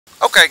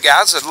Okay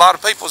guys, a lot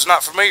of people is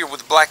not familiar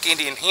with the black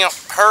Indian hemp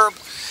herb,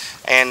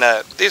 and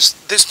this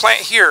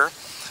plant here,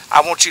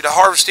 I want you to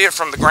harvest it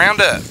from the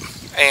ground up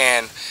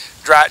and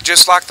dry it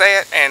just like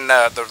that, and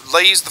the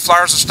leaves, the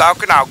flowers, the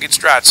stalk and all gets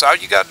dried. So all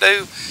you got to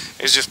do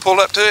is just pull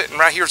up to it, and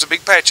right here's a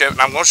big patch of it,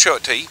 and I'm going to show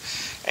it to you.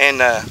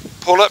 And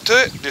pull up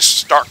to it, just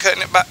start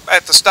cutting it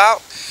at the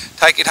stalk,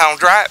 take it home,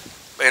 dry it,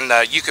 and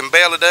you can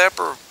bale it up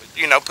or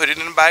put it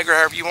in a bag or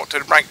however you want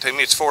to bring it to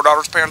me. It's $4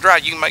 a pound dry.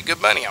 You can make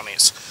good money on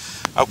this.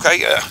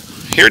 Okay,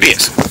 here it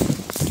is.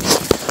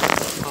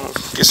 I'll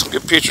get some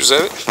good pictures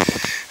of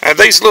it. And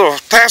these little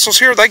tassels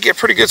here, they get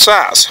pretty good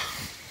size.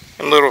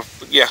 And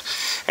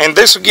and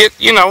this will get,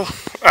 it'll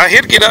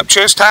get up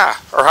chest high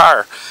or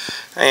higher.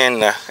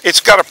 And it's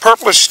got a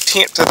purplish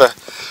tint to the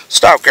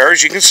stalk there,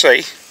 as you can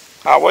see,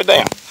 all the way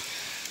down,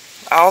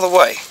 all the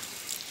way.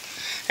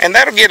 And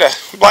that'll get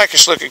a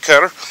blackish looking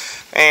color.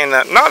 And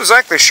not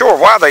exactly sure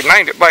why they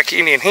named it black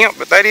Indian hemp,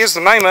 but that is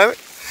the name of it.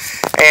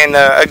 And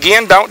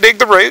again, don't dig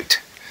the root.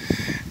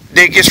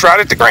 Dig this right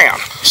at the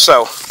ground.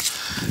 So,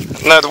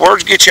 in other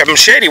words, get you a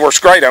machete works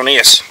great on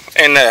this.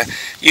 And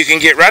you can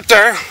get right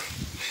there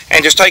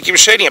and just take your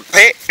machete and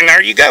pet, and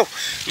there you go.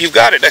 You've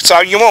got it. That's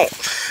all you want.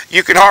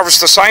 You can harvest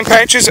the same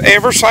patches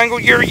every single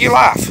year of your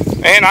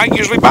life. And I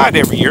usually buy it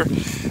every year.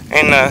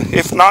 And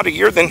if not a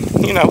year, then,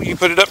 you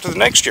put it up to the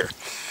next year.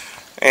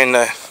 And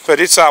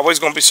but it's always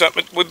going to be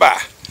something we buy.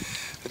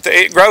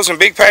 It grows in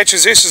big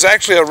patches. This is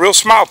actually a real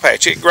small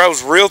patch. It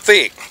grows real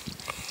thick.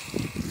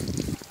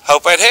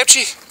 Hope that helps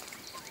you.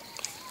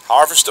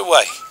 Harvest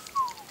away.